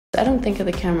I don't think of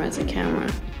the camera as a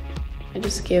camera. I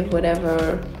just give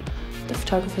whatever the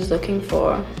photographer's looking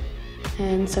for.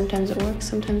 And sometimes it works,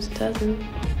 sometimes it doesn't.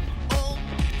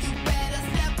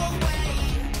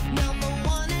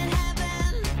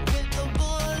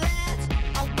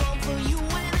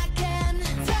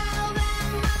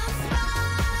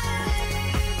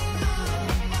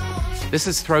 This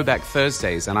is Throwback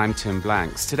Thursdays, and I'm Tim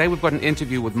Blanks. Today we've got an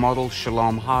interview with model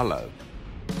Shalom Harlow.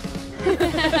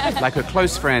 Like her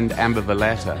close friend Amber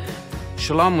Valletta,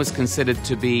 Shalom was considered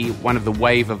to be one of the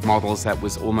wave of models that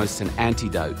was almost an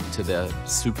antidote to the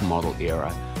supermodel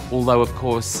era. Although, of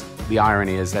course, the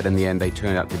irony is that in the end they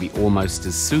turned out to be almost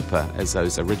as super as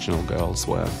those original girls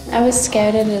were. I was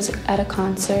scouted at a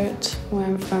concert where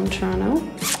I'm from, Toronto,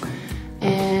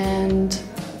 and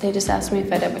they just asked me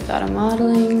if I'd ever thought of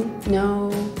modeling. No.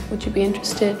 Would you be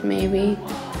interested? Maybe.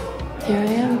 Here I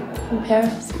am in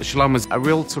Paris. Shalom was a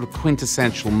real sort of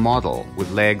quintessential model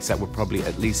with legs that were probably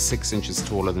at least 6 inches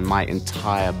taller than my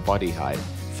entire body height.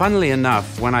 Funnily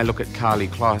enough, when I look at Carly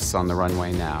Kloss on the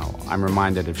runway now, I'm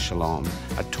reminded of Shalom,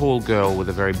 a tall girl with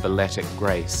a very balletic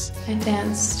grace. I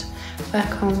danced back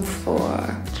home for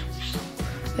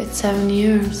about 7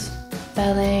 years.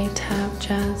 Ballet, tap,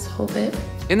 jazz, whole bit.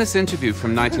 In this interview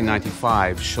from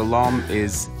 1995, Shalom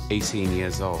is 18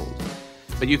 years old.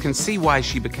 But you can see why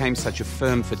she became such a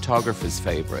firm photographer's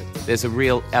favorite. There's a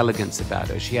real elegance about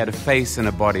her. She had a face and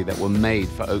a body that were made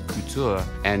for Haute Couture,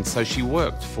 and so she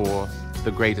worked for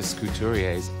the greatest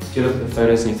couturiers. Do you look at the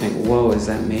photos and you think, whoa, is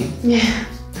that me? Yeah,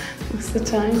 most of the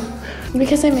time.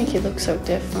 Because they make you look so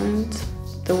different.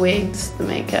 The wigs, the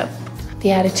makeup,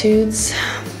 the attitudes,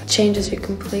 changes you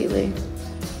completely.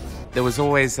 There was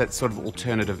always that sort of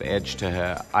alternative edge to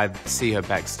her. I'd see her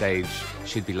backstage.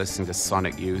 She'd be listening to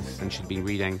Sonic Youth, and she'd be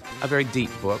reading a very deep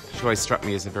book. She always struck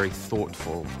me as a very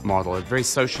thoughtful model, a very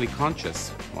socially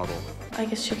conscious model. I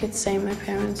guess you could say my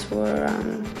parents were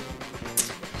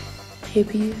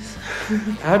hippies.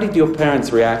 How did your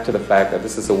parents react to the fact that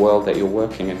this is a world that you're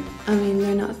working in? I mean,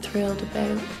 they're not thrilled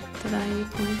about the value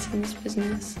points in this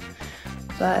business,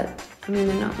 but I mean,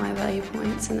 they're not my value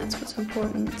points, and that's what's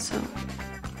important, so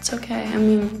it's okay. I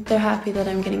mean, they're happy that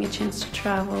I'm getting a chance to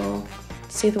travel,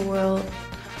 see the world,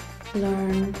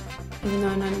 learn. Even though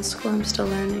I'm not in school, I'm still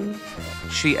learning.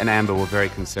 She and Amber were very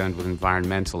concerned with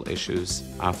environmental issues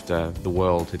after the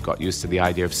world had got used to the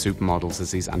idea of supermodels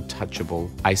as these untouchable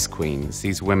ice queens.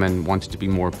 These women wanted to be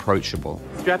more approachable.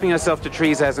 Strapping herself to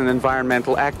trees as an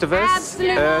environmental activist?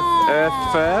 Absolutely.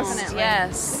 Earth first?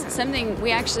 Yes.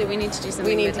 We need to do something.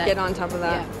 We need with to that. get on top of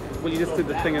that. Yeah. Well, you just did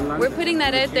the thing in London. We're putting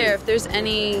that out there. If there's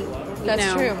any,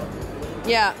 That's true.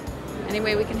 Yeah. Any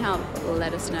way we can help,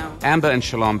 let us know. Amber and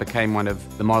Shalom became one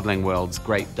of the modeling world's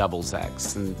great doubles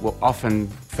acts and were often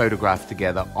photographed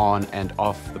together on and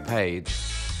off the page.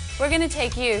 We're going to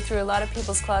take you through a lot of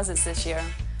people's closets this year.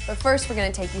 But first, we're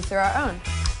going to take you through our own.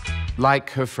 Like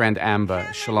her friend Amber,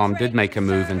 Shalom did make a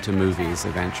move into movies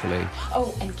eventually.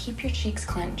 Oh, and keep your cheeks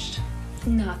clenched.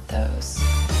 Not those.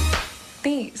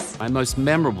 These. My most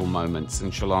memorable moments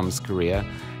in Shalom's career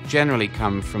generally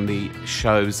come from the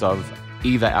shows of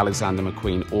either Alexander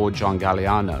McQueen or John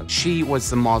Galliano. She was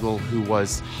the model who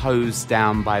was hosed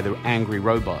down by the angry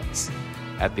robots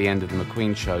at the end of the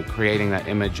McQueen show, creating that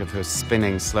image of her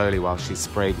spinning slowly while she's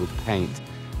sprayed with paint.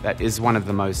 That is one of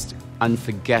the most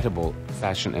unforgettable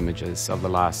fashion images of the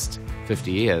last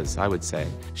 50 years, I would say.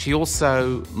 She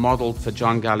also modeled for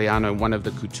John Galliano one of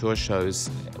the couture shows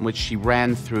in which she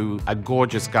ran through a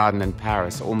gorgeous garden in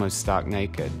Paris, almost stark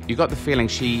naked. You got the feeling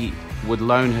she would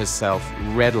loan herself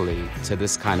readily to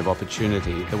this kind of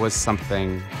opportunity. There was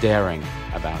something daring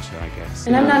about her, I guess.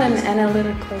 And I'm not an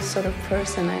analytical sort of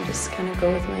person. I just kind of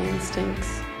go with my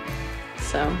instincts.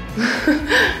 So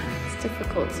it's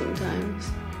difficult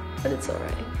sometimes, but it's all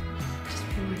right. Just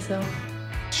be myself.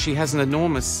 She has an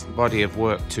enormous body of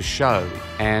work to show,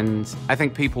 and I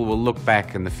think people will look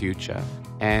back in the future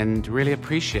and really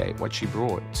appreciate what she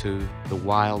brought to the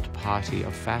wild party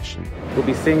of fashion. We'll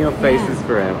be seeing your faces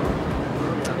forever.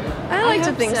 I like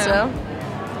to hope think so.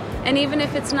 And even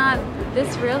if it's not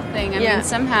this real thing, I mean,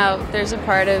 somehow there's a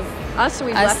part of us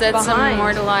we've us left that's behind.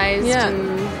 immortalized,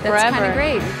 and that's Forever. kind of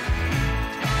great.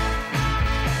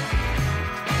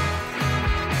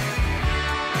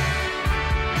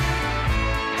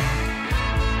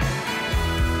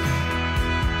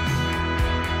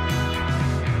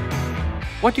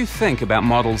 What do you think about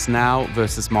models now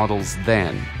versus models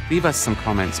then? Leave us some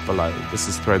comments below. This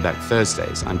is Throwback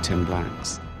Thursdays. I'm Tim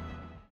Blanks.